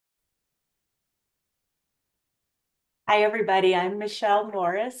Hi, everybody. I'm Michelle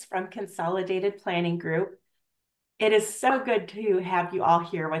Morris from Consolidated Planning Group. It is so good to have you all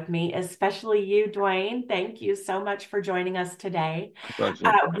here with me, especially you, Dwayne. Thank you so much for joining us today. My pleasure.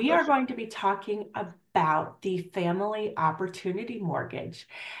 My We are pleasure. going to be talking about the Family Opportunity Mortgage.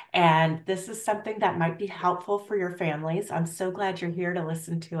 And this is something that might be helpful for your families. I'm so glad you're here to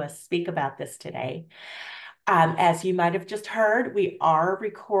listen to us speak about this today. As you might have just heard, we are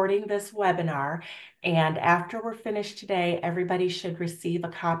recording this webinar, and after we're finished today, everybody should receive a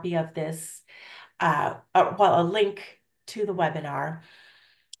copy of this, a link to the webinar.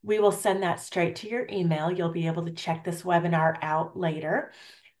 We will send that straight to your email. You'll be able to check this webinar out later,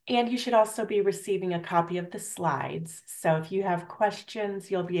 and you should also be receiving a copy of the slides. So if you have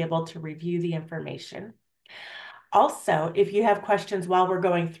questions, you'll be able to review the information. Also, if you have questions while we're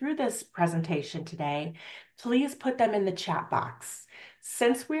going through this presentation today, please put them in the chat box.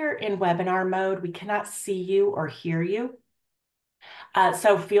 Since we're in webinar mode, we cannot see you or hear you.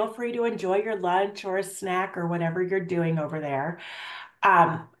 So feel free to enjoy your lunch or a snack or whatever you're doing over there.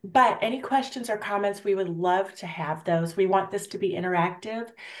 But any questions or comments, we would love to have those. We want this to be interactive.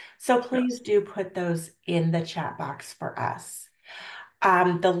 So please Yes. do put those in the chat box for us.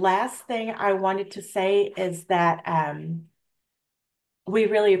 The last thing I wanted to say is that we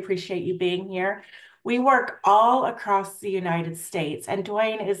really appreciate you being here. We work all across the United States. And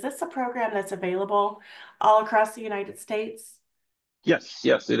Dwayne, is this a program that's available all across the United States? Yes.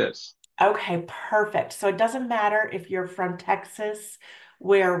 Yes, it is. Okay, perfect. So it doesn't matter if you're from Texas,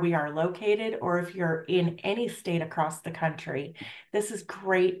 where we are located, or if you're in any state across the country. This is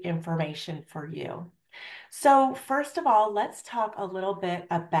great information for you. So first of all, let's talk a little bit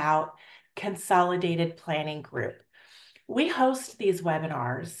about Consolidated Planning Group. We host these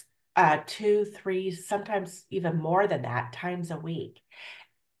webinars 2, 3, sometimes even more than that times a week.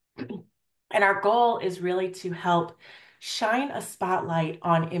 And our goal is really to help shine a spotlight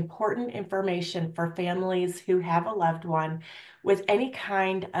on important information for families who have a loved one with any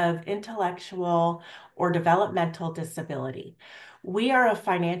kind of intellectual or developmental disability. We are a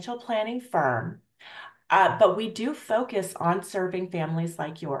financial planning firm, but we do focus on serving families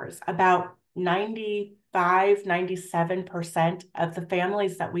like yours. About 97% of the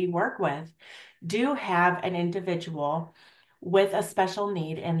families that we work with do have an individual with a special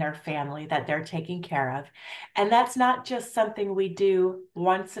need in their family that they're taking care of. And that's not just something we do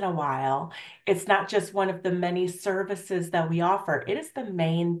once in a while. It's not just one of the many services that we offer. It is the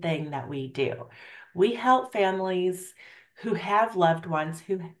main thing that we do. We help families who have loved ones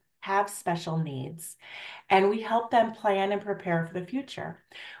who have special needs, and we help them plan and prepare for the future.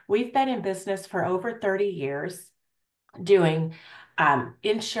 We've been in business for over 30 years doing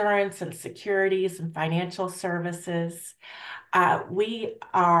insurance and securities and financial services. We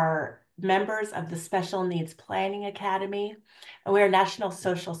are members of the Special Needs Planning Academy, and we are National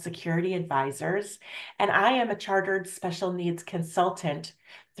Social Security Advisors. And I am a chartered special needs consultant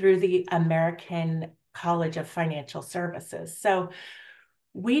through the American College of Financial Services. So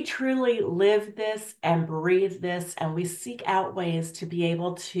we truly live this and breathe this, and we seek out ways to be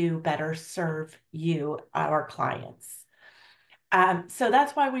able to better serve you, our clients. So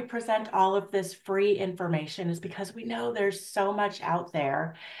that's why we present all of this free information, is because we know there's so much out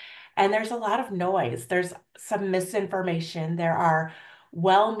there and there's a lot of noise. There's some misinformation. There are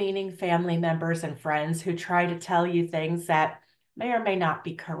well-meaning family members and friends who try to tell you things that may or may not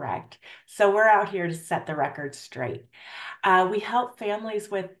be correct. So we're out here to set the record straight. We help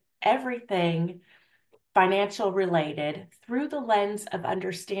families with everything financial related through the lens of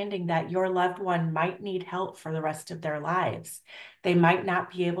understanding that your loved one might need help for the rest of their lives. They might not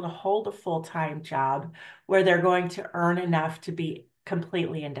be able to hold a full-time job where they're going to earn enough to be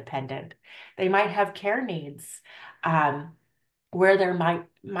completely independent. They might have care needs. Where there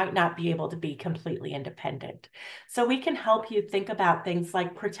might not be able to be completely independent. So we can help you think about things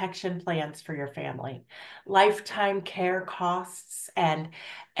like protection plans for your family, lifetime care costs, and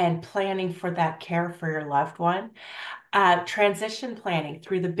planning for that care for your loved one. Transition planning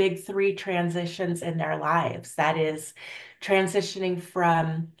through the big three transitions in their lives. That is transitioning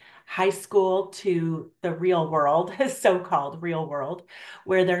from high school to the real world, so-called real world,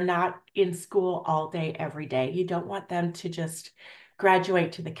 where they're not in school all day, every day. You don't want them to just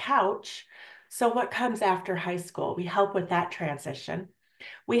graduate to the couch. So what comes after high school? We help with that transition.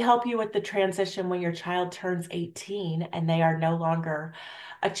 We help you with the transition when your child turns 18 and they are no longer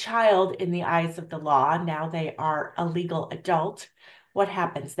a child in the eyes of the law. Now they are a legal adult. What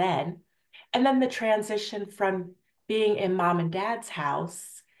happens then? And then the transition from being in mom and dad's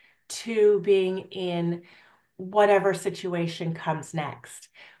house to being in whatever situation comes next.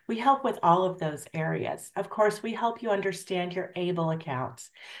 We help with all of those areas. Of course, we help you understand your ABLE accounts,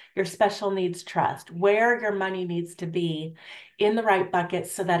 your special needs trust, where your money needs to be in the right bucket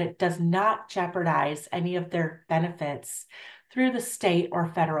so that it does not jeopardize any of their benefits through the state or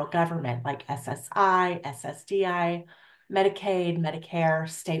federal government, like SSI, SSDI, Medicaid, Medicare,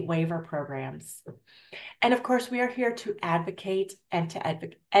 state waiver programs. And of course, we are here to advocate and to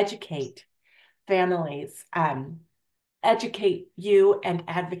educate families, educate you and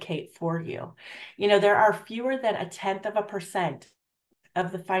advocate for you. You know, there are fewer than 1/10%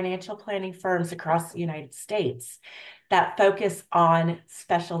 of the financial planning firms across the United States that focus on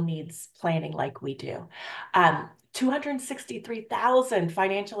special needs planning like we do. 263,000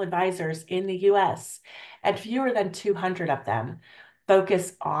 financial advisors in the US, and fewer than 200 of them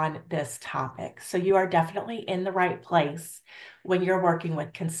focus on this topic. So you are definitely in the right place when you're working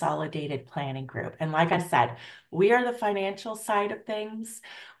with Consolidated Planning Group. And like I said, we are the financial side of things.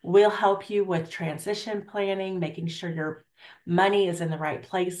 We'll help you with transition planning, making sure your money is in the right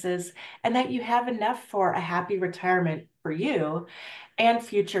places, and that you have enough for a happy retirement for you and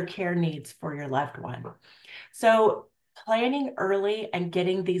future care needs for your loved one. So planning early and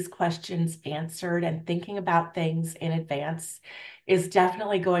getting these questions answered and thinking about things in advance is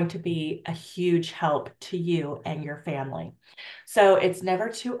definitely going to be a huge help to you and your family. So it's never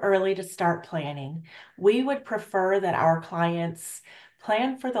too early to start planning. We would prefer that our clients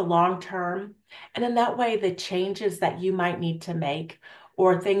plan for the long term, and in that way, the changes that you might need to make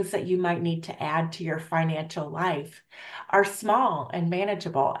or things that you might need to add to your financial life are small and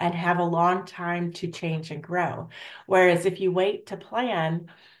manageable and have a long time to change and grow. Whereas if you wait to plan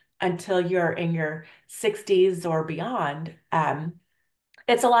until you're in your 60s or beyond,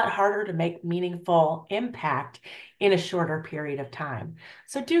 it's a lot harder to make meaningful impact in a shorter period of time.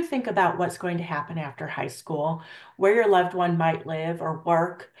 So do think about what's going to happen after high school, where your loved one might live or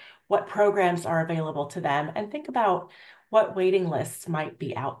work, what programs are available to them, and think about what waiting lists might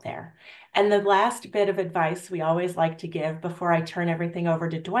be out there. And the last bit of advice we always like to give before I turn everything over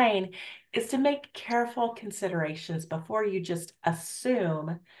to Dwayne is to make careful considerations before you just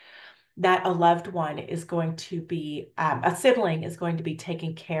assume that a loved one is going to be, a sibling is going to be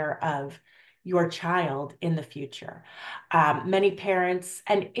taking care of your child in the future. Many parents,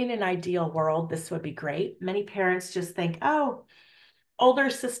 and in an ideal world, this would be great. Many parents just think, oh, older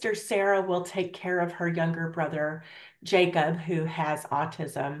sister Sarah will take care of her younger brother Jacob, who has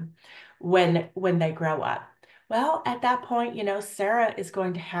autism, when they grow up. Well, at that point, you know, Sarah is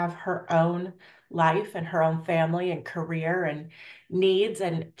going to have her own life and her own family and career and needs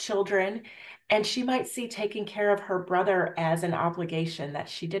and children. And she might see taking care of her brother as an obligation that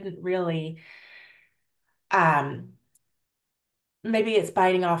she didn't really, um, maybe it's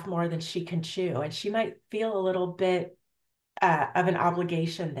biting off more than she can chew. And she might feel a little bit of an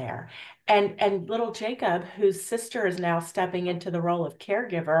obligation there. And little Jacob, whose sister is now stepping into the role of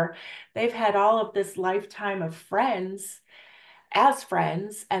caregiver, they've had all of this lifetime of friends as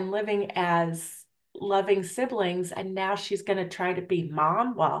friends and living as loving siblings. And now she's going to try to be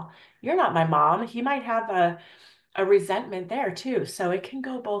mom. Well, you're not my mom. He might have a resentment there too. So it can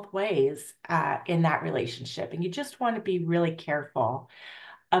go both ways in that relationship. And you just want to be really careful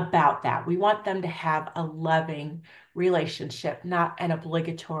about that. We want them to have a loving relationship, not an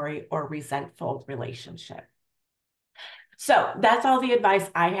obligatory or resentful relationship. So that's all the advice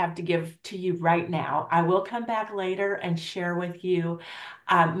I have to give to you right now. I will come back later and share with you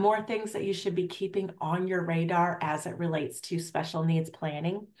more things that you should be keeping on your radar as it relates to special needs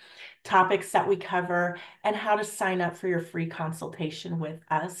planning, topics that we cover, and how to sign up for your free consultation with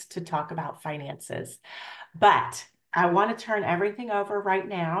us to talk about finances. But I want to turn everything over right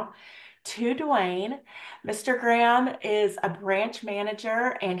now to Dwayne. Mr. Graham is a branch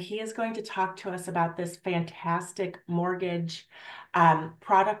manager, and he is going to talk to us about this fantastic mortgage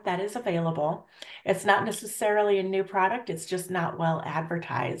product that is available. It's not necessarily a new product, it's just not well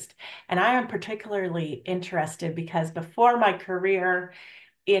advertised. And I am particularly interested because before my career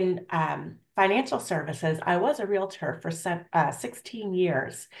in financial services, I was a realtor for 16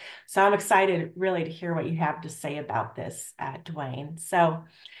 years. So I'm excited really to hear what you have to say about this, Dwayne. So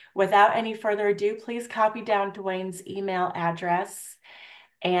without any further ado, please copy down Dwayne's email address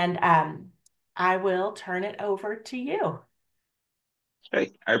and I will turn it over to you.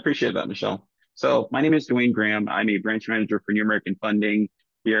 Hey, I appreciate that, Michelle. So my name is Dwayne Graham. I'm a branch manager for New American Funding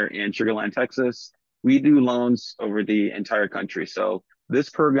here in Sugar Land, Texas. We do loans over the entire country. So this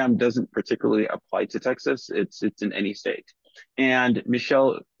program doesn't particularly apply to Texas. It's in any state. And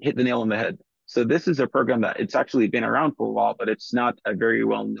Michelle hit the nail on the head. So this is a program that it's actually been around for a while, but it's not a very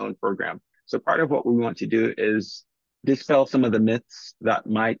well known program. So part of what we want to do is dispel some of the myths that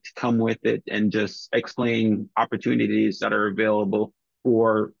might come with it and just explain opportunities that are available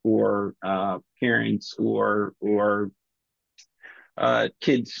for parents or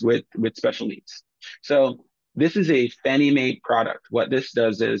kids with special needs. So this is a Fannie Mae product. What this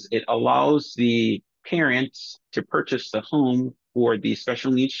does is it allows the parents to purchase the home for the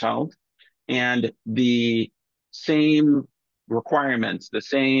special needs child, and the same requirements, the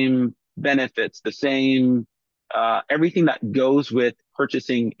same benefits, the same everything that goes with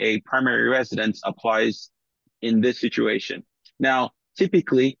purchasing a primary residence applies in this situation. Now,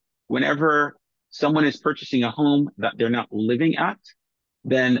 typically, whenever someone is purchasing a home that they're not living at,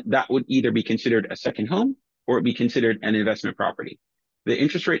 then that would either be considered a second home or it be considered an investment property. The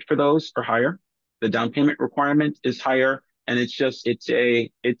interest rate for those are higher. The down payment requirement is higher, and it's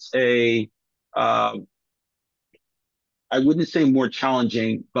a um, I wouldn't say more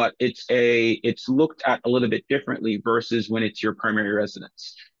challenging, but it's looked at a little bit differently versus when it's your primary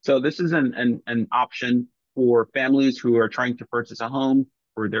residence. So this is an option for families who are trying to purchase a home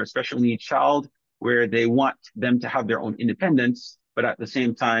for their special needs child, where they want them to have their own independence, but at the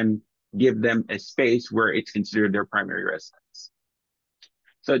same time give them a space where it's considered their primary residence.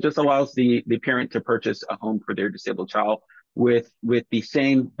 So it just allows the parent to purchase a home for their disabled child with the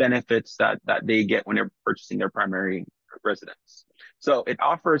same benefits that they get when they're purchasing their primary residence. So it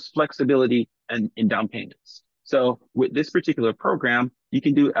offers flexibility and in down payments. So with this particular program, you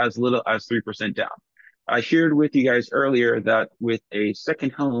can do as little as 3% down. I shared with you guys earlier that with a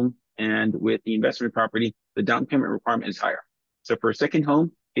second home and with the investment property, the down payment requirement is higher. So for a second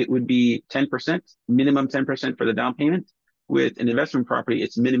home, it would be 10%, minimum 10% for the down payment. With an investment property,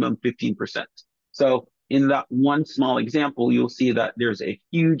 it's minimum 15%. So in that one small example, you'll see that there's a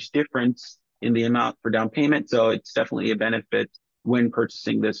huge difference in the amount for down payment. So it's definitely a benefit when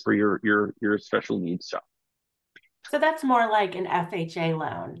purchasing this for your special needs child. So that's more like an FHA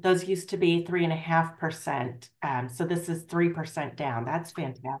loan. Those used to be 3.5%. So this is 3% down. That's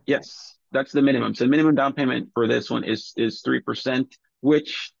fantastic. Yes, that's the minimum. So the minimum down payment for this one is 3%,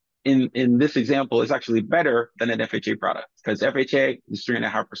 which in this example is actually better than an FHA product because FHA is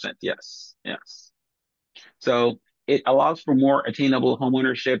 3.5%. Yes, yes. So it allows for more attainable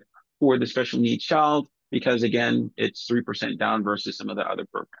homeownership for the special needs child because again, it's 3% down versus some of the other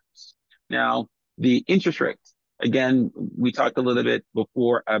programs. Now, the interest rate. Again, we talked a little bit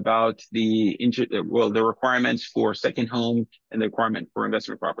before about the requirements for second home and the requirement for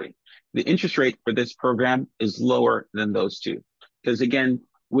investment property. The interest rate for this program is lower than those two. Because again,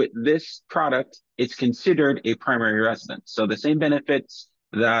 with this product, it's considered a primary residence. So the same benefits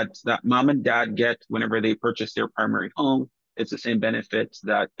that mom and dad get whenever they purchase their primary home, it's the same benefits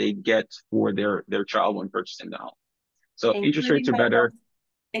that they get for their child when purchasing the home. So interest rates Including are the better.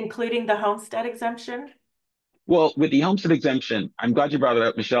 including the homestead exemption. Well, with the homestead exemption, I'm glad you brought it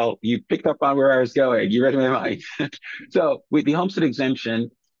up, Michelle. You picked up on where I was going. You read my mind. So with the homestead exemption,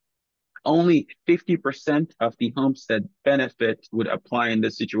 only 50% of the homestead benefit would apply in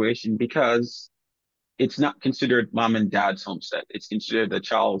this situation because it's not considered mom and dad's homestead. It's considered the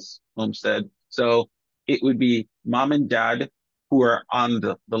child's homestead. So it would be mom and dad who are on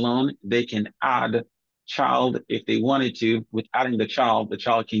the loan. They can add child if they wanted to. With adding the child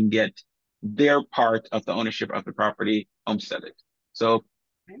can get their part of the ownership of the property homesteaded. So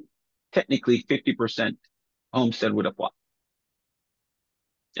technically 50% homestead would apply.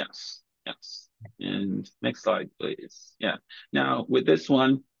 Yes, yes. And next slide, please. Yeah. Now with this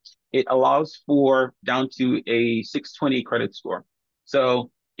one, it allows for down to a 620 credit score. So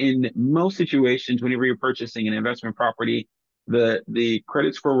in most situations, whenever you're purchasing an investment property, the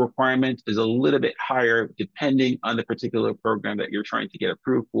credit score requirement is a little bit higher depending on the particular program that you're trying to get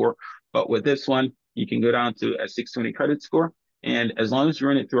approved for. But with this one, you can go down to a 620 credit score. And as long as you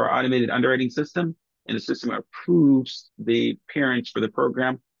run it through our automated underwriting system and the system approves the parents for the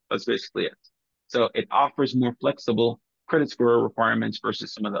program, that's basically it. So it offers more flexible credit score requirements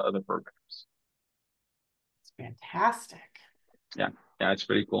versus some of the other programs. It's fantastic. Yeah, yeah, it's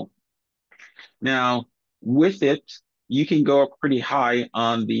pretty cool. Now, with it, you can go up pretty high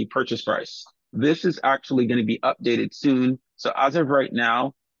on the purchase price. This is actually going to be updated soon. So as of right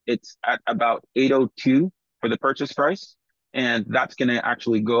now, it's at about 802 for the purchase price. And that's going to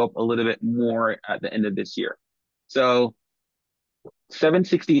actually go up a little bit more at the end of this year. So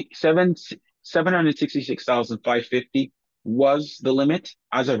 766,550 was the limit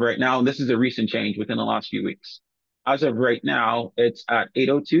as of right now. And this is a recent change within the last few weeks. As of right now, it's at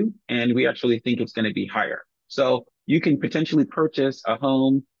 802, and we actually think it's going to be higher. So you can potentially purchase a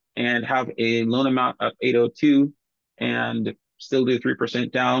home and have a loan amount of 802 and still do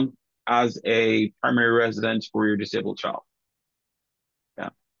 3% down as a primary residence for your disabled child. Yeah,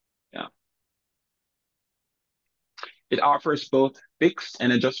 yeah. It offers both fixed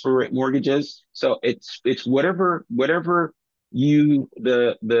and adjustable rate mortgages. So it's whatever you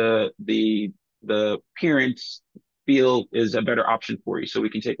the parents feel is a better option for you. So we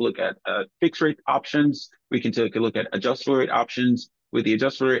can take a look at fixed rate options. We can take a look at adjustable rate options. With the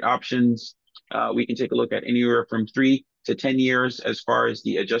adjustable rate options, we can take a look at anywhere from 3 to 10 years as far as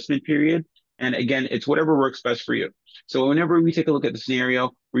the adjustment period. And again, it's whatever works best for you. So whenever we take a look at the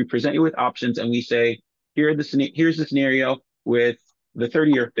scenario, we present you with options and we say, here's the scenario with the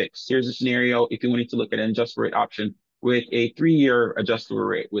 30-year fix. Here's the scenario if you wanted to look at an adjustable rate option with a 3-year adjustable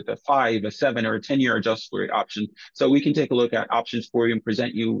rate, with a 5, a 7, or a 10-year adjustable rate option. So we can take a look at options for you and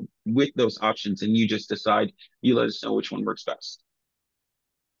present you with those options, and you just decide. You let us know which one works best.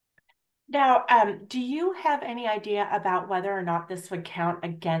 Now, do you have any idea about whether or not this would count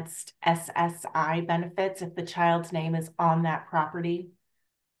against SSI benefits if the child's name is on that property?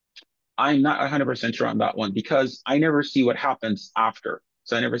 I'm not 100% sure on that one because I never see what happens after.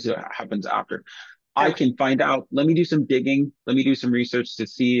 So I never see what happens after. I Okay. can find out. Let me do some digging. Let me do some research to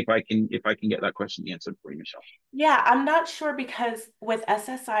see if I can get that question answered for you, Michelle. Yeah, I'm not sure because with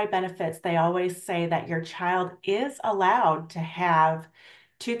SSI benefits, they always say that your child is allowed to have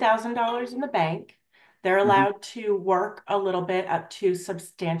 $2,000 in the bank. They're Hmm. allowed to work a little bit up to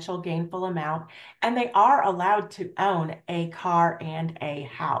substantial gainful amount, and they are allowed to own a car and a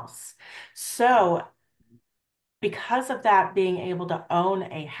house. So, because of that being able to own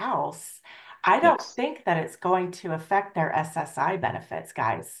a house, I don't Yes. think that it's going to affect their SSI benefits,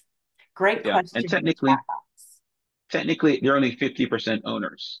 guys. Great Yeah. And question in the chat technically, box. technically, they're only 50%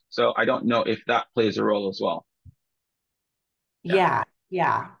 owners. So I don't know if that plays a role as well. Yeah. Yeah,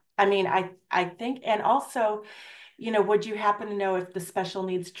 yeah. I mean, I think, and also, would you happen to know if the special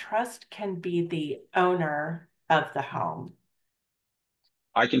needs trust can be the owner of the home?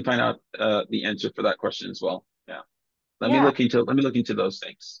 I can find out the answer for that question as well. Yeah. Yeah, Let me look into those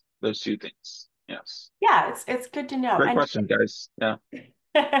things. Those two things. Yes. yeah, it's good to know. Great question, guys. Yeah.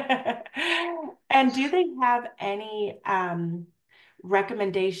 And do they have any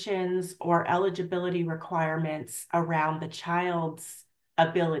recommendations or eligibility requirements around the child's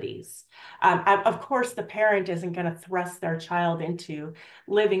abilities? Of course, the parent isn't going to thrust their child into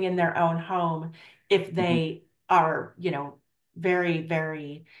living in their own home if Mhm. they are, very,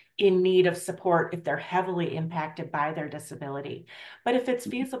 very in need of support, if they're heavily impacted by their disability. But if it's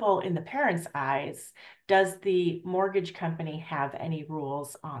feasible in the parent's eyes, does the mortgage company have any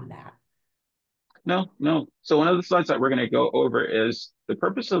rules on that? No, no. So one of the slides that we're going to go over is the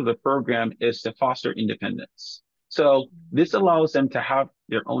purpose of the program is to foster independence. So this allows them to have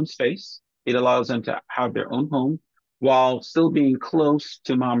their own space. It allows them to have their own home while still being close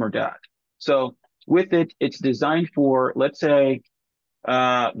to mom or dad. So with it, it's designed for, let's say,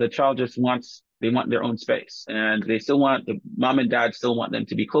 the child just they want their own space and they still want the mom and dad still want them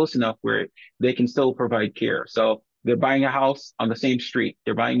to be close enough where they can still provide care. So they're buying a house on the same street.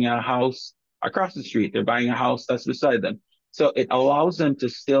 They're buying a house across the street. They're buying a house that's beside them. So it allows them to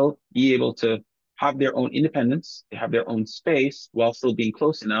still be able to have their own independence, to have their own space while still being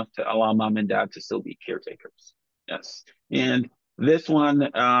close enough to allow mom and dad to still be caretakers. Yes. And this one,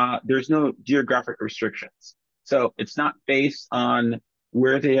 there's no geographic restrictions. So it's not based on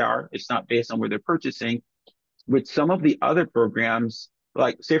where they are. It's not based on where they're purchasing. With some of the other programs,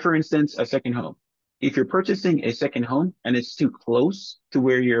 like say for instance, a second home. If you're purchasing a second home and it's too close to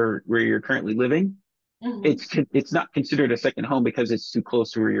where you're currently living, Mhm. it's not considered a second home because it's too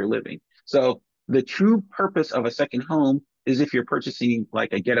close to where you're living. So the true purpose of a second home is if you're purchasing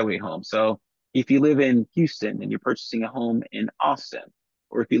like a getaway home. So if you live in Houston and you're purchasing a home in Austin,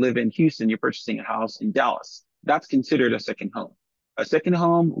 or if you live in Houston, you're purchasing a house in Dallas, that's considered a second home. A second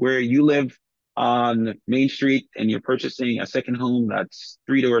home where you live on Main Street and you're purchasing a second home that's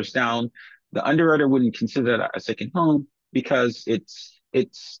 3 doors down, the underwriter wouldn't consider that a second home because it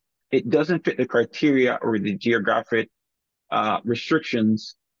doesn't fit the criteria or the geographic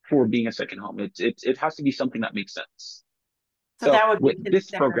restrictions for being a second home. It has to be something that makes sense. So So that would with be this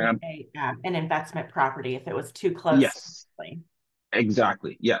considered program, an investment property if it was too close. yes,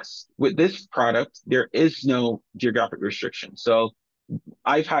 exactly, yes. With this product, there is no geographic restriction. So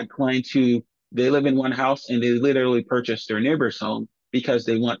I've had clients who they live in one house and they literally purchase their neighbor's home because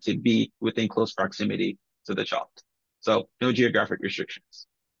they want to be within close proximity to the child. So no geographic restrictions,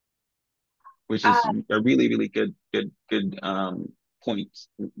 which is Uh, a really, really good point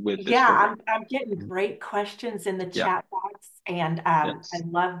with this yeah, program. I'm getting great questions in the Yeah, chat box, and I yes.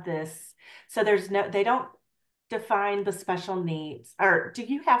 love this. So there's no, they don't define the special needs? Or do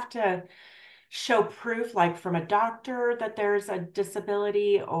you have to show proof, like from a doctor, that there's a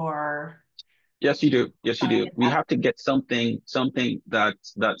disability or Yes, you do. Yes, you sign do. it We up? have to get something that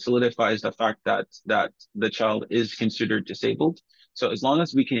solidifies the fact that the child is considered disabled. So as long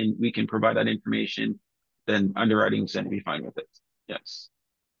as we can provide that information, then underwriting's going to be fine with it. Yes.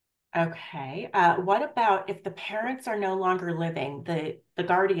 Okay. What about if the parents are no longer living, the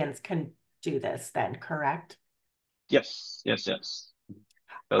guardians can do this then, correct? Yes. Yes. Yes.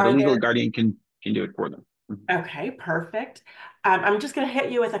 So the Are legal there guardian can do it for them. Mhm. Okay, perfect. I'm just going to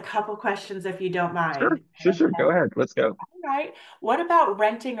hit you with a couple questions if you don't Sure. mind. Sure. Sure. Go ahead. Let's go. All right. What about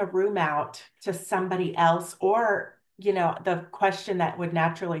renting a room out to somebody else? Or, the question that would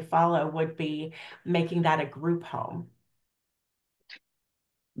naturally follow would be making that a group home.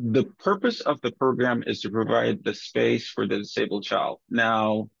 The purpose of the program is to provide the space for the disabled child.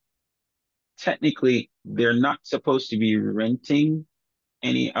 Now, technically, they're not supposed to be renting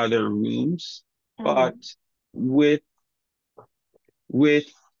any other rooms, but Mhm. with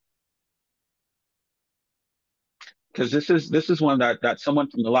with because this is one that someone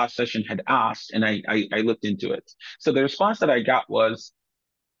from the last session had asked, and I looked into it. So the response that I got was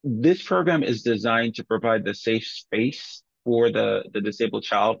this program is designed to provide the safe space for the disabled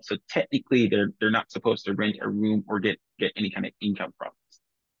child. So technically, they're not supposed to rent a room or get any kind of income from it.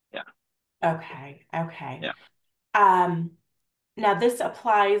 Yeah, Okay, okay. yeah. Um, Now this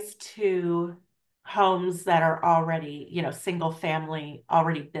applies to homes that are already, single family,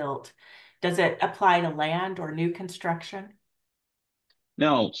 already built. Does it apply to land or new construction?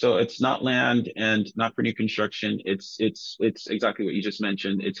 No, so it's not land and not for new construction. It's exactly what you just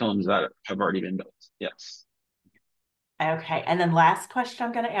mentioned. It's homes that have already been built. Yes. Okay, and then last question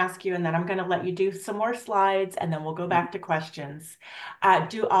I'm going to ask you, and then I'm going to let you do some more slides, and then we'll go Mhm. back to questions.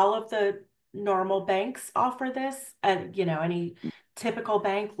 Do all of the normal banks offer this? Any typical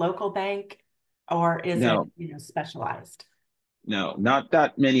bank, local bank, or is it, No, specialized? no, not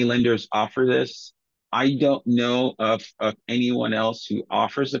that many lenders offer this. I don't know of anyone else who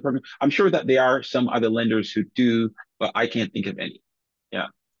offers the program. I'm sure that there are some other lenders who do, but I can't think of any. Yeah,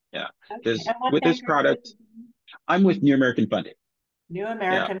 yeah. Okay, Because and what with this bank are you with? product, I'm with New American Funding. New Yeah,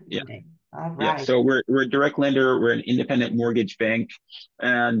 American yeah. Funding. All Yeah, right. so we're a direct lender. We're an independent mortgage bank,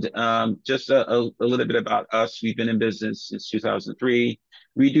 and just a little bit about us. We've been in business since 2003.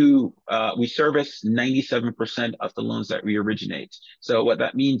 We service 97% of the loans that we originate. So what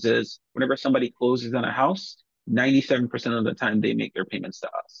that means is whenever somebody closes on a house, 97% of the time they make their payments to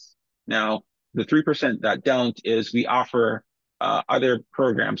us. Now, the 3% that don't is we offer other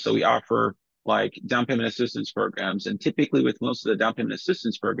programs. So we offer like down payment assistance programs. And typically with most of the down payment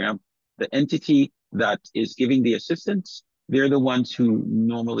assistance program, the entity that is giving the assistance, they're the ones who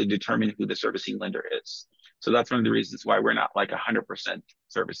normally determine who the servicing lender is. So that's one of the reasons why we're not like 100%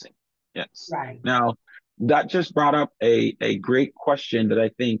 servicing. Yes. Right. Now, that just brought up a great question that I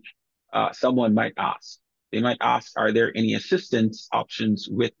think someone might ask. They might ask, are there any assistance options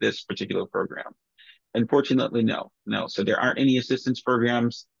with this particular program? Unfortunately, no, no. So there aren't any assistance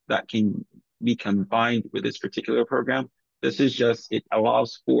programs that can be combined with this particular program. This is just, it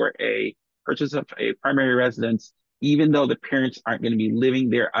allows for a purchase of a primary residence, even though the parents aren't going to be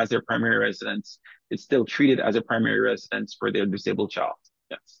living there as their primary residence. It's still treated as a primary residence for their disabled child.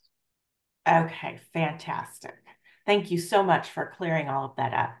 Yes. Okay, fantastic. Thank you so much for clearing all of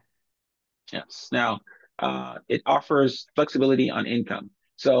that up. Yes. Now, it offers flexibility on income.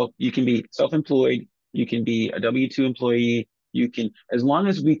 So you can be self-employed, you can be a W-2 employee, as long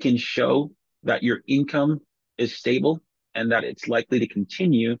as we can show that your income is stable and that it's likely to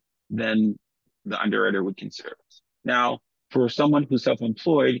continue, then the underwriter would consider it. Now, for someone who's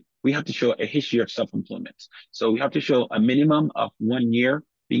self-employed, we have to show a history of self-employment. So we have to show a minimum of 1 year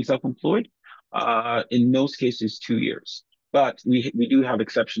being self-employed, in most cases, 2 years. But we do have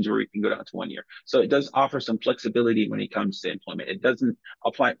exceptions where we can go down to 1 year. So it does offer some flexibility when it comes to employment. It doesn't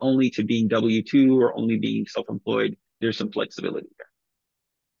apply only to being W-2 or only being self-employed. There's some flexibility there.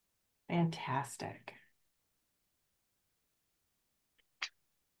 Fantastic.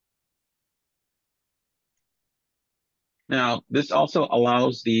 Now, this also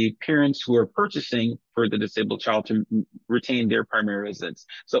allows the parents who are purchasing for the disabled child to retain their primary residence.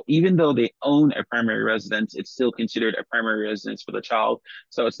 So even though they own a primary residence, it's still considered a primary residence for the child.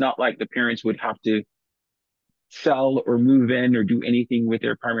 So it's not like the parents would have to sell or move in or do anything with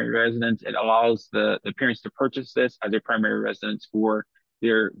their primary residence. It allows the parents to purchase this as their primary residence for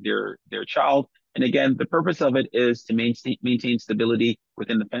their child. And again, the purpose of it is to maintain stability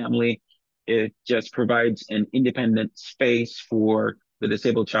within the family. It just provides an independent space for the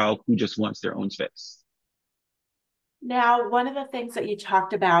disabled child who just wants their own space. Now, one of the things that you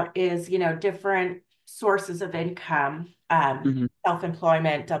talked about is, different sources of income, Mhm,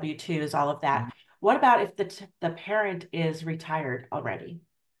 self-employment, W-2s, all of mhm. that. What about if the parent is retired already?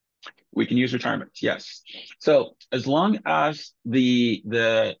 We can use retirement, yes. So as long as the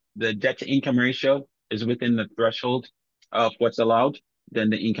debt to income ratio is within the threshold of what's allowed, then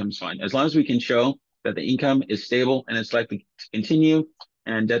the income's fine. As long as we can show that the income is stable and it's likely to continue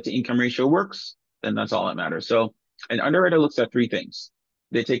and debt to income ratio works, then that's all that matters. So an underwriter looks at three things.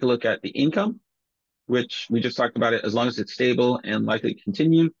 They take a look at the income, which we just talked about it. As long as it's stable and likely to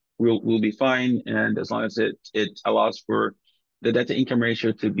continue, we'll be fine. And as long as it allows for the debt to income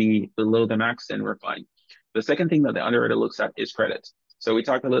ratio to be below the max, then we're fine. The second thing that the underwriter looks at is credit. So we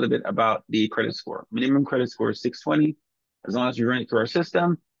talked a little bit about the credit score. Minimum credit score is 620. As long as you run it through our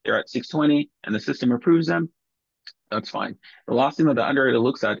system, they're at 620 and the system approves them, that's fine. The last thing that the underwriter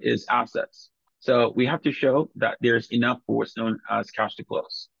looks at is assets. So we have to show that there's enough for what's known as cash to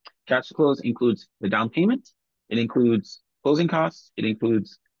close. Cash to close includes the down payment, it includes closing costs, it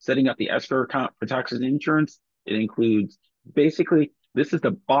includes setting up the escrow account for taxes and insurance, it includes basically this is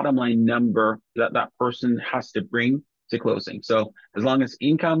the bottom line number that that person has to bring to closing. So as long as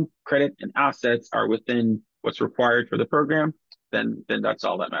income, credit, and assets are within what's required for the program, then that's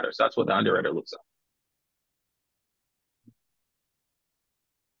all that matters. That's what the underwriter looks at.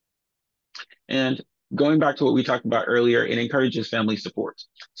 And going back to what we talked about earlier, it encourages family support.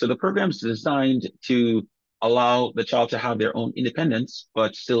 So the program is designed to allow the child to have their own independence,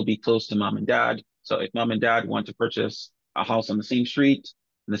 but still be close to mom and dad. So if mom and dad want to purchase a house on the same street,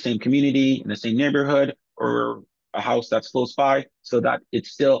 in the same community, in the same neighborhood, or a house that's close by, so that it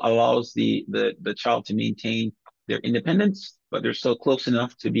still allows the child to maintain their independence, but they're still close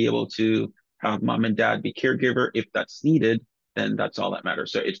enough to be able to have mom and dad be caregiver if that's needed, then that's all that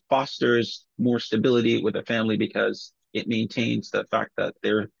matters. So it fosters more stability with a family because it maintains the fact that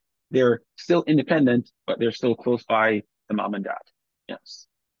they're still independent, but they're still close by the mom and dad. Yes.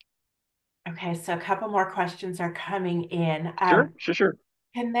 Okay, so a couple more questions are coming in. Sure, sure, sure.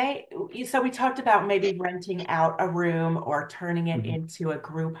 Can they, so we talked about maybe renting out a room or turning it Mhm. into a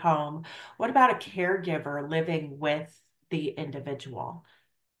group home. What about a caregiver living with the individual?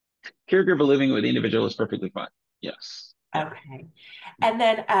 Caregiver living with the individual is perfectly fine. Yes. Yeah. Okay. And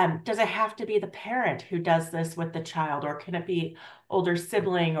then does it have to be the parent who does this with the child, or can it be older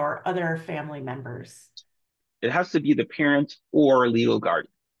sibling or other family members, It has to be the parent or legal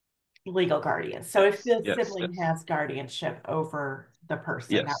guardian. legal guardians? So if Yes, the yes, sibling yes, has guardianship over the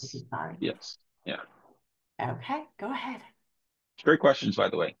person, that would yes, be fine. yes. Yeah. Okay, go ahead. Great questions, by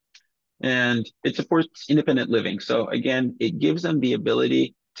the way. And it supports independent living. So again, it gives them the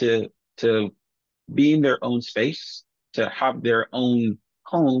ability to be in their own space, to have their own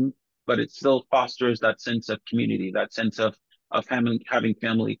home, but it still fosters that sense of community, that sense of having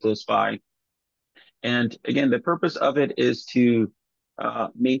family close by. And again, the purpose of it is to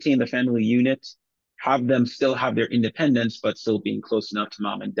maintain the family unit, have them still have their independence, but still being close enough to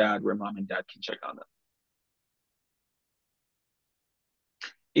mom and dad where mom and dad can check on them.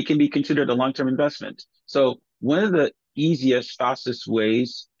 It can be considered a long-term investment. So one of the easiest, fastest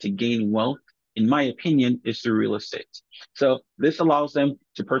ways to gain wealth, in my opinion, is through real estate. So this allows them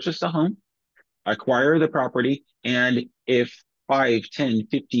to purchase the home, acquire the property, and if 5, 10,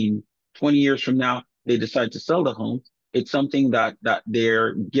 15, 20 years from now, they decide to sell the home, it's something that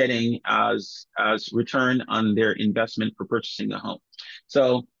they're getting as return on their investment for purchasing the home.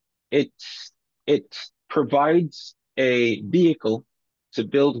 So it it provides a vehicle to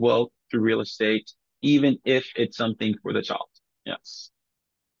build wealth through real estate, even if it's something for the child. Yes.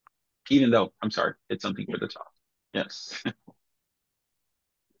 Even though, I'm sorry, it's something for the child. Yes.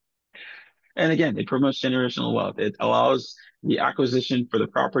 And again, it promotes generational wealth. It allows the acquisition for the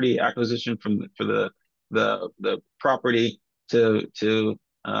property, acquisition for the property to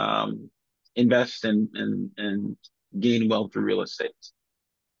invest and gain wealth through real estate.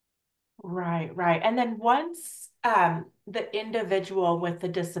 Right, right. And then once the individual with the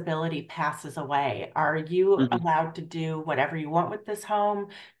disability passes away, are you Mhm. allowed to do whatever you want with this home?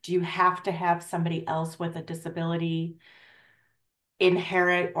 Do you have to have somebody else with a disability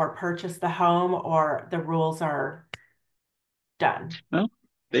inherit or purchase the home, or the rules are done? No,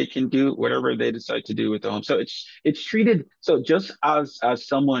 they can do whatever they decide to do with the home. So it's treated so just as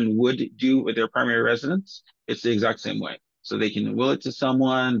someone would do with their primary residence, it's the exact same way. So they can will it to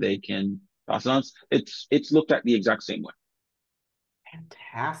someone, they can pass it on. It's looked at the exact same way.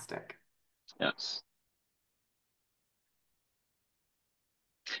 Fantastic. Yes.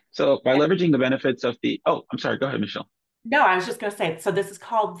 So by leveraging the benefits of the, oh, I'm sorry, go ahead, Michelle. No, I was just going to say, so this is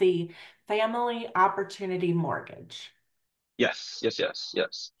called the family opportunity mortgage. Yes, yes, yes,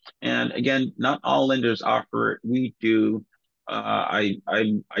 yes. And again, not all lenders offer it. We do. I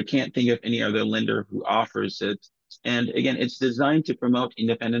can't think of any other lender who offers it. And again, it's designed to promote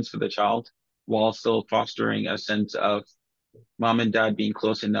independence for the child while still fostering a sense of mom and dad being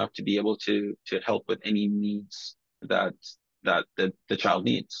close enough to be able to help with any needs that the child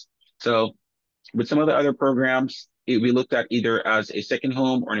needs. So with some of the other programs, we looked at either as a second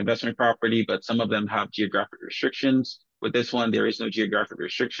home or an investment property, but some of them have geographic restrictions. With this one, there is no geographic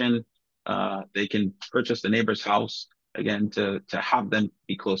restriction. They can purchase the neighbor's house again to have them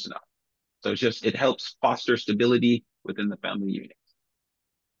be close enough. So it's just it helps foster stability within the family unit.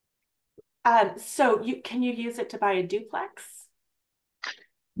 So can you use it to buy a duplex?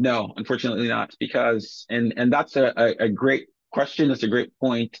 No, unfortunately not, because and that's a great question. That's a great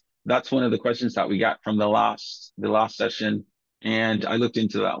point. That's one of the questions that we got from the last session, and I looked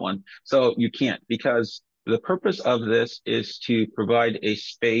into that one. So you can't because the purpose of this is to provide a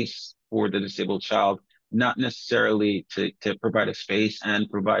space for the disabled child, not necessarily to provide a space and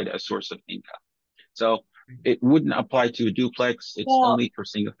provide a source of income. So it wouldn't apply to a duplex. It's Well, only for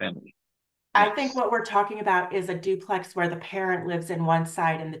single family. I think Yes. what we're talking about is a duplex where the parent lives in one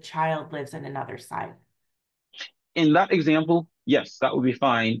side and the child lives in another side. In that example, yes, that would be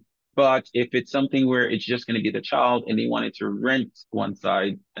fine. But if it's something where it's just going to be the child and they wanted to rent one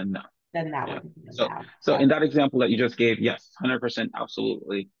side, then no. Then that Yeah. wouldn't be So, allowed. so Oh, in that example that you just gave, yes, 100%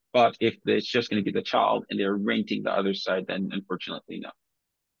 absolutely. But if it's just going to be the child and they're renting the other side, then unfortunately, no.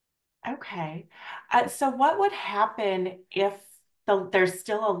 okay. So what would happen if there's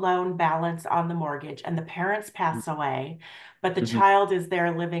still a loan balance on the mortgage and the parents pass away, but the Mhm. child is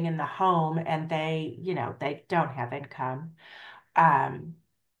there living in the home and they don't have income? Um,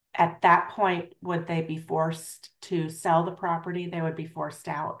 at that point, would they be forced to sell the property? They would be forced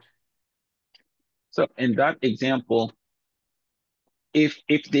out. So in that example, if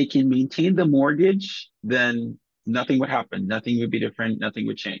they can maintain the mortgage, then nothing would happen. Nothing would be different. Nothing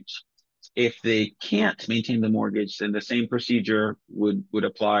would change. If they can't maintain the mortgage, then the same procedure would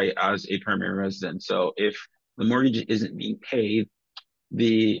apply as a primary resident. So if the mortgage isn't being paid,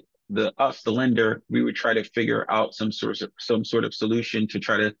 the lender, we would try to figure out some sort of solution to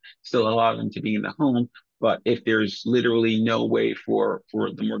try to still allow them to be in the home. But if there's literally no way for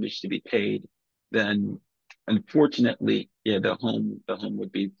the mortgage to be paid, then unfortunately, yeah, the home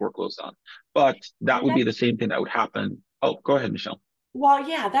would be foreclosed on. But that And would be the that's same thing that would happen. Oh, go ahead, Michelle. Well,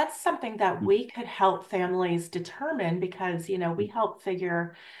 yeah, that's something that Mhm, we could help families determine because, we help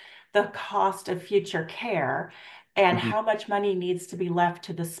figure the cost of future care and mhm. how much money needs to be left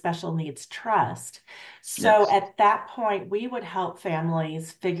to the special needs trust. So Yes. at that point, we would help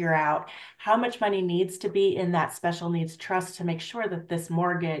families figure out how much money needs to be in that special needs trust to make sure that this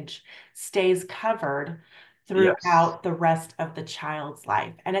mortgage stays covered Yes. throughout the rest of the child's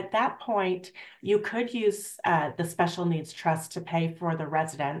life. And at that point, you could use the special needs trust to pay for the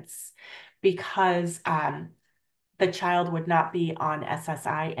residence because the child would not be on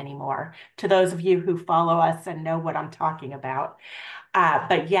SSI anymore. To those of you who follow us and know what I'm talking about.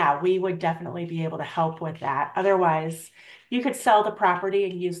 But yeah, we would definitely be able to help with that. Otherwise, you could sell the property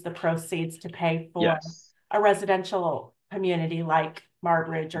and use the proceeds to pay for Yes. a residential community like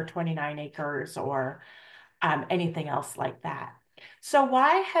Marbridge or 29 acres or anything else like that. So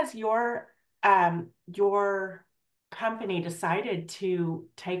why has your company decided to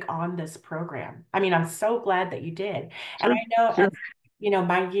take on this program? I mean, I'm so glad that you did. And I Sure. know Sure. as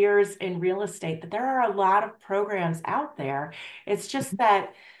my years in real estate that there are a lot of programs out there. It's just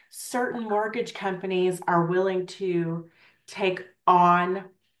that certain mortgage companies are willing to take on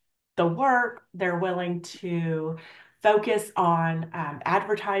the work, they're willing to focus on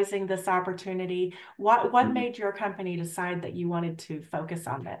advertising this opportunity. What Mhm. made your company decide that you wanted to focus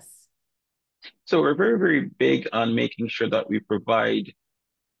on this? So we're very, very big on making sure that we provide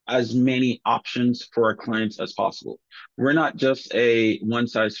as many options for our clients as possible. We're not just a one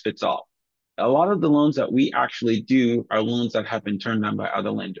size fits all. A lot of the loans that we actually do are loans that have been turned down by other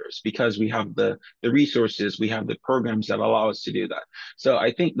lenders because we have the resources, we have the programs that allow us to do that. So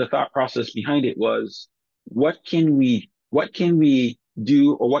I think the thought process behind it was what can we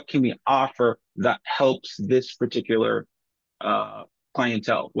do or what can we offer that helps this particular uh,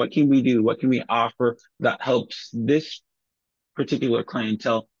 clientele? What can we do? What can we offer that helps this particular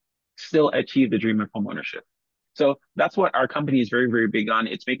clientele still achieve the dream of homeownership? So that's what our company is very, very big on.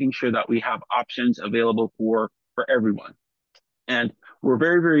 It's making sure that we have options available for everyone. And we're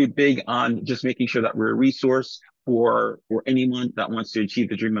very, very big on just making sure that we're a resource for anyone that wants to achieve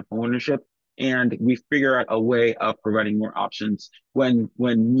the dream of ownership. and we figure out a way of providing more options. When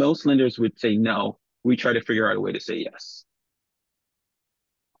most lenders would say no, we try to figure out a way to say yes.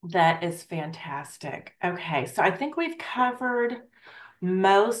 That is fantastic. Okay, so I think we've covered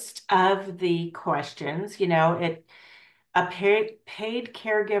most of the questions. A paid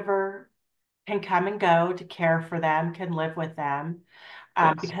caregiver can come and go to care for them, can live with them,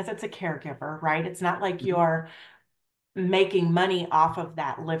 Yes. because it's a caregiver, right? It's not like Mhm. you're making money off of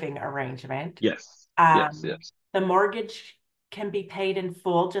that living arrangement. Yes. Yes. Um, Yes. the mortgage can be paid in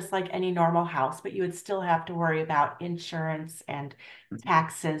full, just like any normal house, but you would still have to worry about insurance and Mhm.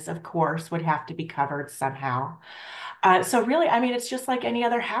 taxes, of course, would have to be covered somehow. So really, I mean, it's just like any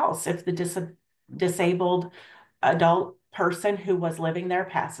other house. If the disabled adult person who was living there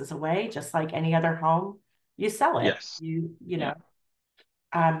passes away, just like any other home, you sell it. Yes. You Yeah.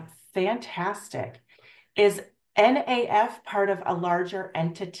 know, fantastic. Is NAF part of a larger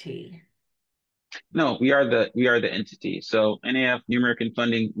entity? No, we are the entity. So NAF, New American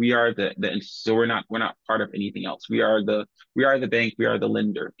Funding, we are the entity. So we're not part of anything else. We are the bank, we are the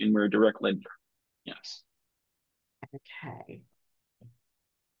lender, and we're a direct lender. Yes. Okay.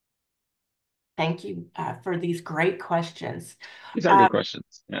 Thank you for these great questions. These are Um, good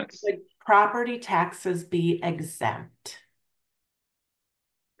questions. Yes. would property taxes be exempt?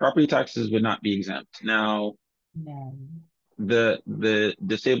 Property taxes would not be exempt. Now, No. the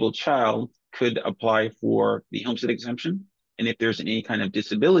disabled child could apply for the homestead exemption, and if there's any kind of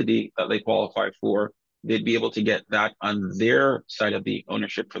disability that they qualify for, they'd be able to get that on their side of the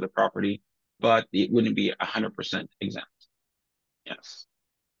ownership for the property, but it wouldn't be 100% exempt. Yes.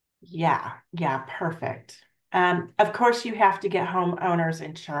 Yeah, yeah, perfect. Of course, you have to get homeowners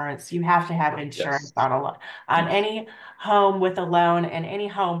insurance. You have to have insurance Yes. on on Yes. any home with a loan and any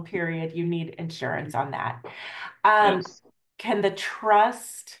home period. You need insurance on that. Yes. Can the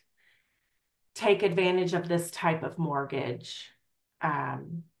trust take advantage of this type of mortgage?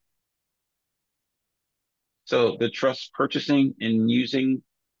 Um, So the trust purchasing and using,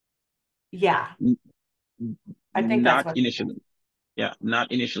 yeah, n- I think that's not what they initially. Yeah,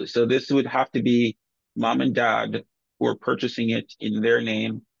 not initially. So this would have to be mom and dad who are purchasing it in their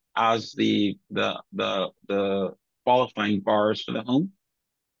name as the qualifying borrowers for the home.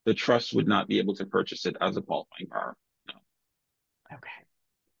 The trust would not be able to purchase it as a qualifying borrower. No. meant. Okay.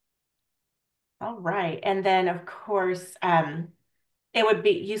 All right. And then, of course, it would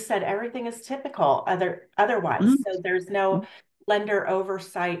be, you said everything is typical otherwise. Mhm. So there's no lender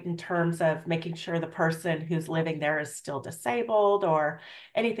oversight in terms of making sure the person who's living there is still disabled or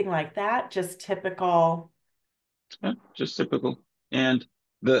anything like that. Just typical. Yeah, just typical. And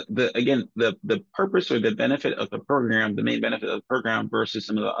the again the purpose or the benefit of the program, the main benefit of the program versus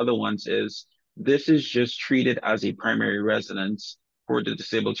some of the other ones is this is just treated as a primary residence for the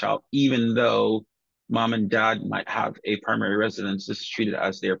disabled child, even though mom and dad might have a primary residence. This is treated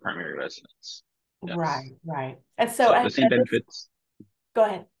as their primary residence. Yes. Right, right. And so, So the same and this, benefits. go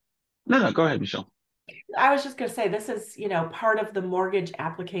ahead. No, no, go ahead, Michelle. I was just going to say, this is, part of the mortgage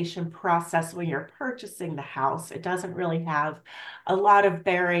application process when you're purchasing the house. It doesn't really have a lot of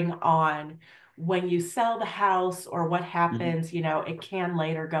bearing on when you sell the house or what Mhm. happens. It can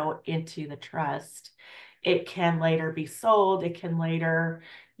later go into the trust. It can later be sold. It can later,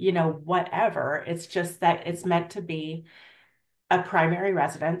 whatever. It's just that it's meant to be a primary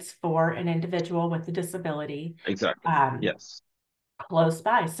residence for an individual with a disability. Exactly. Um, Yes. close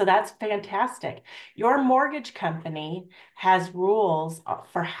by. So that's fantastic. Your mortgage company has rules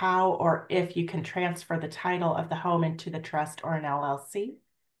for how or if you can transfer the title of the home into the trust or an LLC.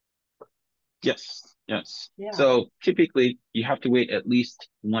 Yes, yes. Yeah. So typically, you have to wait at least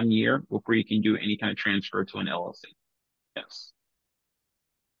 1 year before you can do any kind of transfer to an LLC. Yes,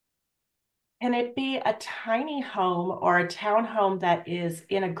 Can it be a tiny home or a townhome that is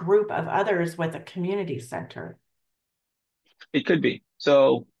in a group of others with a community center? it could be.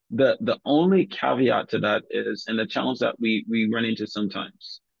 So the only caveat to that is, and the challenge that we run into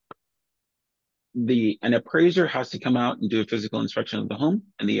sometimes, the an appraiser has to come out and do a physical inspection of the home,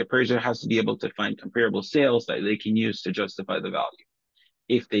 and the appraiser has to be able to find comparable sales that they can use to justify the value.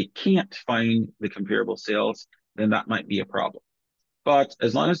 If they can't find the comparable sales, then that might be a problem. But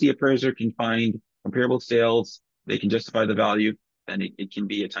as long as the appraiser can find comparable sales, they can justify the value, then it can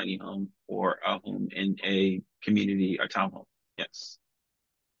be a tiny home or a home in a community, a townhome. Yes.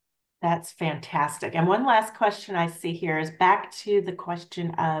 That's fantastic. And one last question I see here is back to the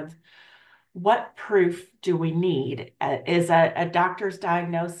question of what proof do we need? Is a doctor's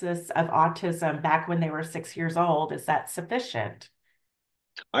diagnosis of autism back when they were 6 years old, is that sufficient?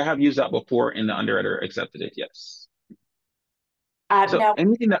 I have used that before and the underwriter accepted it. Yes. So Now,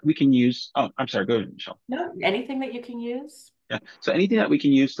 anything that we can use. Oh, I'm sorry. Go ahead, Michelle. no, anything that you can use? Yeah. So anything that we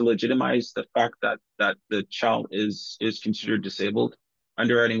can use to legitimize the fact that the child is considered disabled,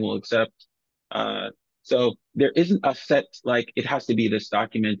 underwriting will accept. Uh, so there isn't a set like it has to be this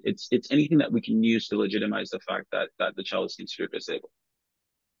document. It's anything that we can use to legitimize the fact that the child is considered disabled.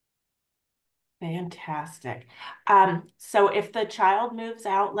 Fantastic. So if the child moves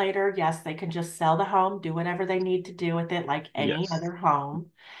out later, yes, they can just sell the home, do whatever they need to do with it, like any Yes. other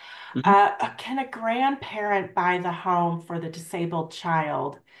home. Hmm. Can a grandparent buy the home for the disabled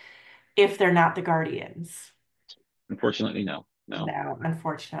child if they're not the guardians? Unfortunately, no, no. No, Yeah,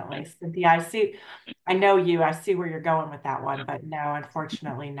 unfortunately. Cynthia, I know you, I see where you're going with that one, yeah, but no,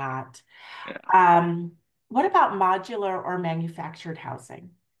 unfortunately not. yeah. What about modular or manufactured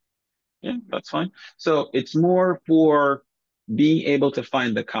housing? Yeah, that's fine. So it's more for being able to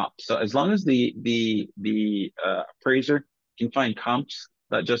find the comps. So as long as the appraiser can find comps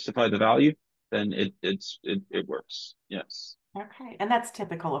that justify the value, then it works. Yes. Okay, and that's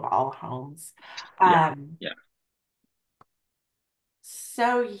typical of all homes. Yeah. Um, Yeah.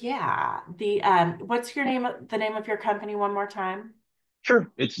 so yeah, what's the name of your company one more time?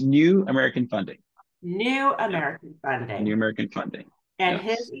 Sure. It's new American funding. New Yeah. American New Funding. American funding. And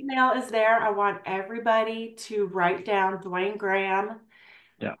his Yes. email is there. I want everybody to write down Dwayne Graham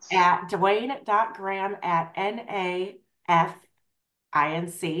Yes. at Dwayne.Graham at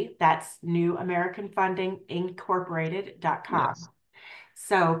NAFINC. That's New American Funding Incorporated.com. Yes.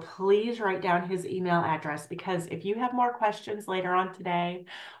 So please write down his email address because if you have more questions later on today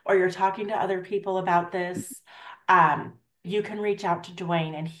or you're talking to other people about this, you can reach out to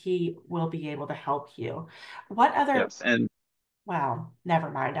Dwayne and he will be able to help you. What other Yes. And Well, never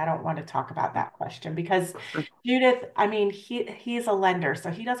mind. I don't want to talk about mm, that question because sure. Judith, I mean, he's a lender, so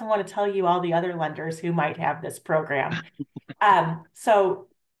he doesn't want to tell you all the other lenders who might have this program. So,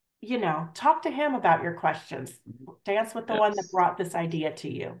 talk to him about your questions. Dance with the one that Yes. brought this idea to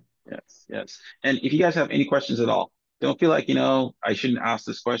you. Yes, yes. And if you guys have any questions at all, don't feel like, I shouldn't ask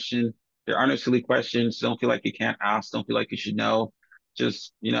this question. There are no silly questions. Don't feel like you can't ask. Don't feel like you should know.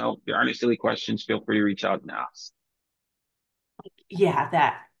 Just, there are no silly questions. Feel free to reach out and ask. Yeah,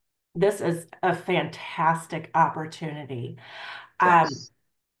 that this is a fantastic opportunity. Um, Yes.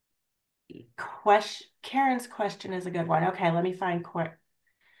 Karen's question is a good one. Okay, let me find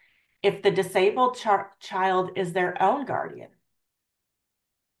if the disabled child is their own guardian.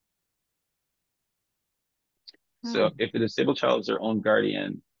 So Hmm. if the disabled child is their own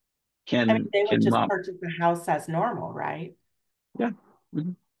guardian, I mean, can they would can just mom? purchase the house as normal, right? Yeah.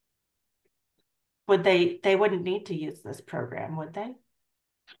 Mhm. They wouldn't need to use this program, would they?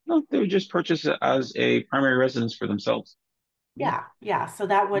 No, they would just purchase it as a primary residence for themselves. Mhm. Yeah, yeah. So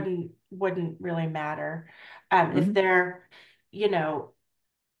that wouldn't really matter. If Mhm. they're, you know,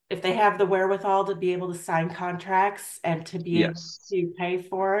 if they have the wherewithal to be able to sign contracts and to be able Yes. to pay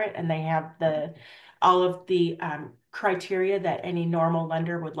for it, and they have the all of the criteria that any normal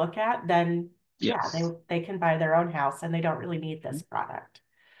lender would look at, then yeah, Yes. they can buy their own house and they don't really need Mhm. this product.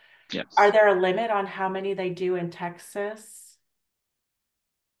 Are Yes. there a limit on how many they do in Texas?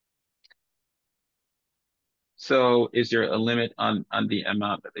 So is there a limit on the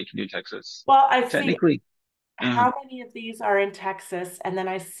amount that they can do in Texas? Well, I see Technically, uh, how many of these are in Texas, and then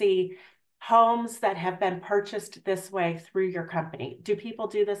I see homes that have been purchased this way through your company. Do people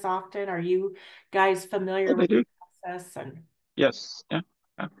do this often? Are you guys yeah, familiar they with do. the process? And Yes. Yeah.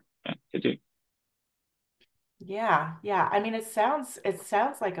 Yeah. Yeah, they do. yeah, yeah. I mean, it sounds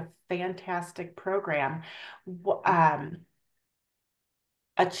like a fantastic program.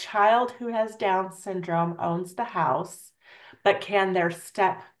 A child who has Down syndrome owns the house, but can their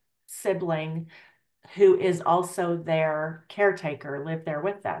step sibling who is also their caretaker live there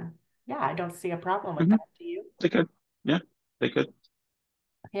with them? Yeah, I don't see a problem with Hmm. that. Do you? They could. Yeah, they could.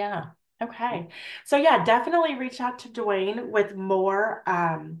 Yeah. Okay. So yeah, definitely reach out to Dwayne with more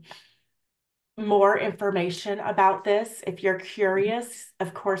information about this. If you're Mhm. curious,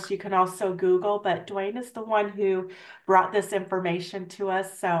 of course, you can also Google, but Dwayne is the one who brought this information to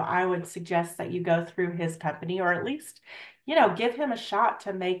us. So I would suggest that you go through his company or at least, give him a shot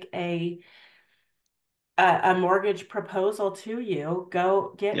to make a mortgage proposal to you.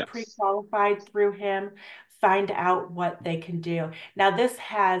 Go get Yes. pre-qualified through him, find out what they can do. Now this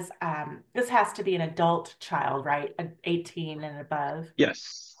has to be an adult child, right? 18 and above.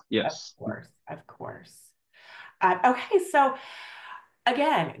 Yes. Of Yes. course, of course. Okay, so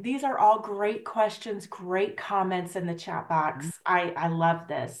again, these are all great questions, great comments in the chat Mhm. box. I love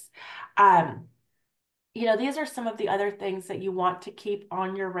this. Um, these are some of the other things that you want to keep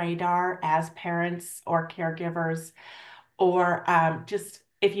on your radar as parents or caregivers or just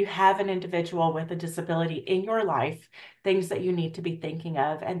if you have an individual with a disability in your life, things that you need to be thinking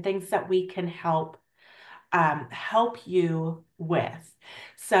of and things that we can help you with.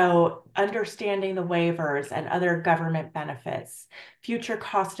 So, understanding the waivers and other government benefits, future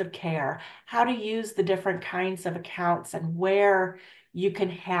cost of care, how to use the different kinds of accounts and where you can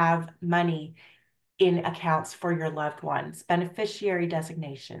have money in accounts for your loved ones, beneficiary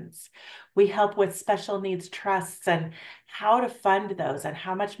designations. We help with special needs trusts and how to fund those and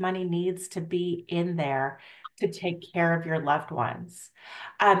how much money needs to be in there to take care of your loved ones.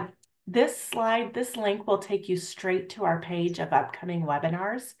 Um, this link will take you straight to our page of upcoming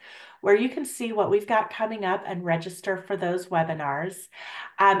webinars where you can see what we've got coming up and register for those webinars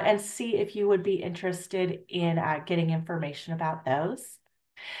and see if you would be interested in getting information about those.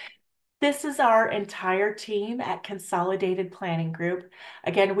 This is our entire team at Consolidated Planning Group.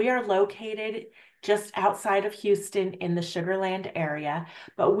 Again, we are located just outside of Houston in the Sugar Land area,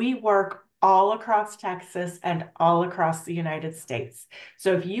 but we work all across Texas and all across the United States.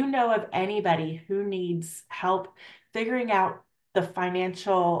 So if you know of anybody who needs help figuring out the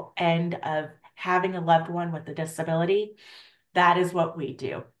financial end of having a loved one with a disability, that is what we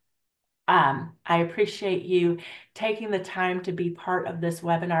do. I appreciate you taking the time to be part of this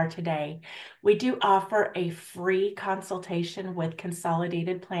webinar today. We do offer a free consultation with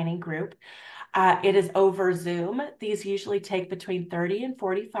Consolidated Planning Group. It is over Zoom. These usually take between 30 and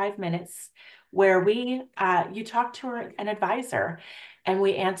 45 minutes where you talk to an advisor and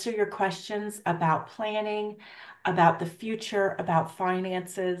we answer your questions about planning, about the future, about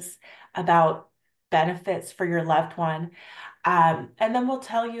finances, about benefits for your loved one. And then we'll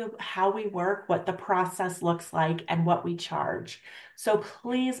tell you how we work, what the process looks like, and what we charge. So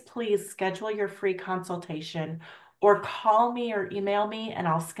please schedule your free consultation or call me or email me and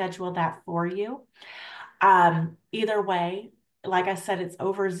I'll schedule that for you. Either way, like I said, it's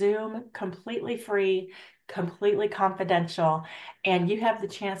over Zoom, completely free, completely confidential, and you have the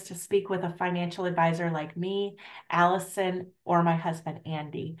chance to speak with a financial advisor like me, Allison, or my husband,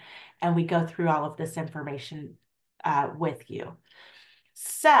 Andy, and we go through all of this information with you.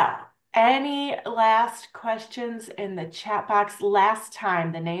 So, any last questions in the chat box? Last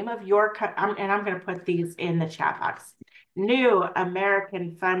time, the name of your, and I'm going to put these in the chat box. New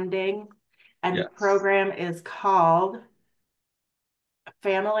American Funding, and the Yes. program is called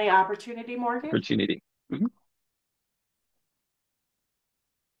Family Opportunity Mortgage. Opportunity. Mhm.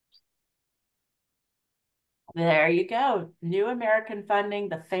 There you go. New American Funding,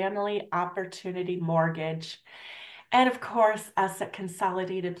 the Family Opportunity Mortgage. And of course, us at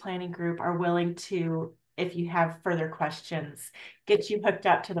Consolidated Planning Group are willing to, if you have further questions, get you hooked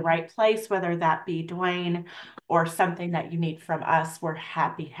up to the right place, whether that be Dwayne or something that you need from us. We're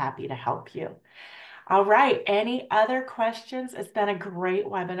happy to help you. All right. Any other questions? It's been a great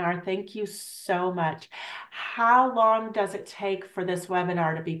webinar. Thank you so much. How long does it take for this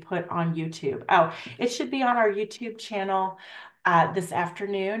webinar to be put on YouTube? Oh, it should be on our YouTube channel this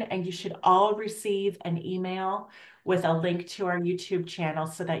afternoon, and you should all receive an email with a link to our YouTube channel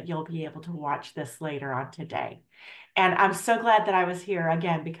so that you'll be able to watch this later on today. And I'm so glad that I was here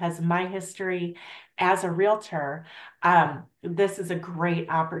again because my history as a realtor, this is a great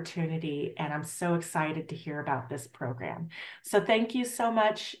opportunity and I'm so excited to hear about this program. So thank you so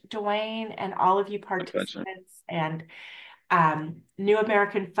much, Dwayne, and all of you My pleasure. participants and New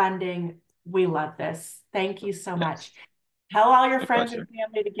American Funding. We love this. Thank you so much. Yes. Tell all your My friends and pleasure.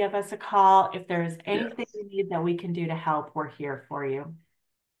 family to give us a call. If there's anything Yes. you need that we can do to help, we're here for you.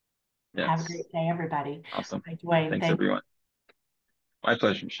 Have a Yes. great day, everybody. Awesome. Bye, Dwayne. Thanks, Thank you. everyone. My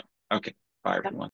pleasure, Michelle. Okay. Bye, everyone.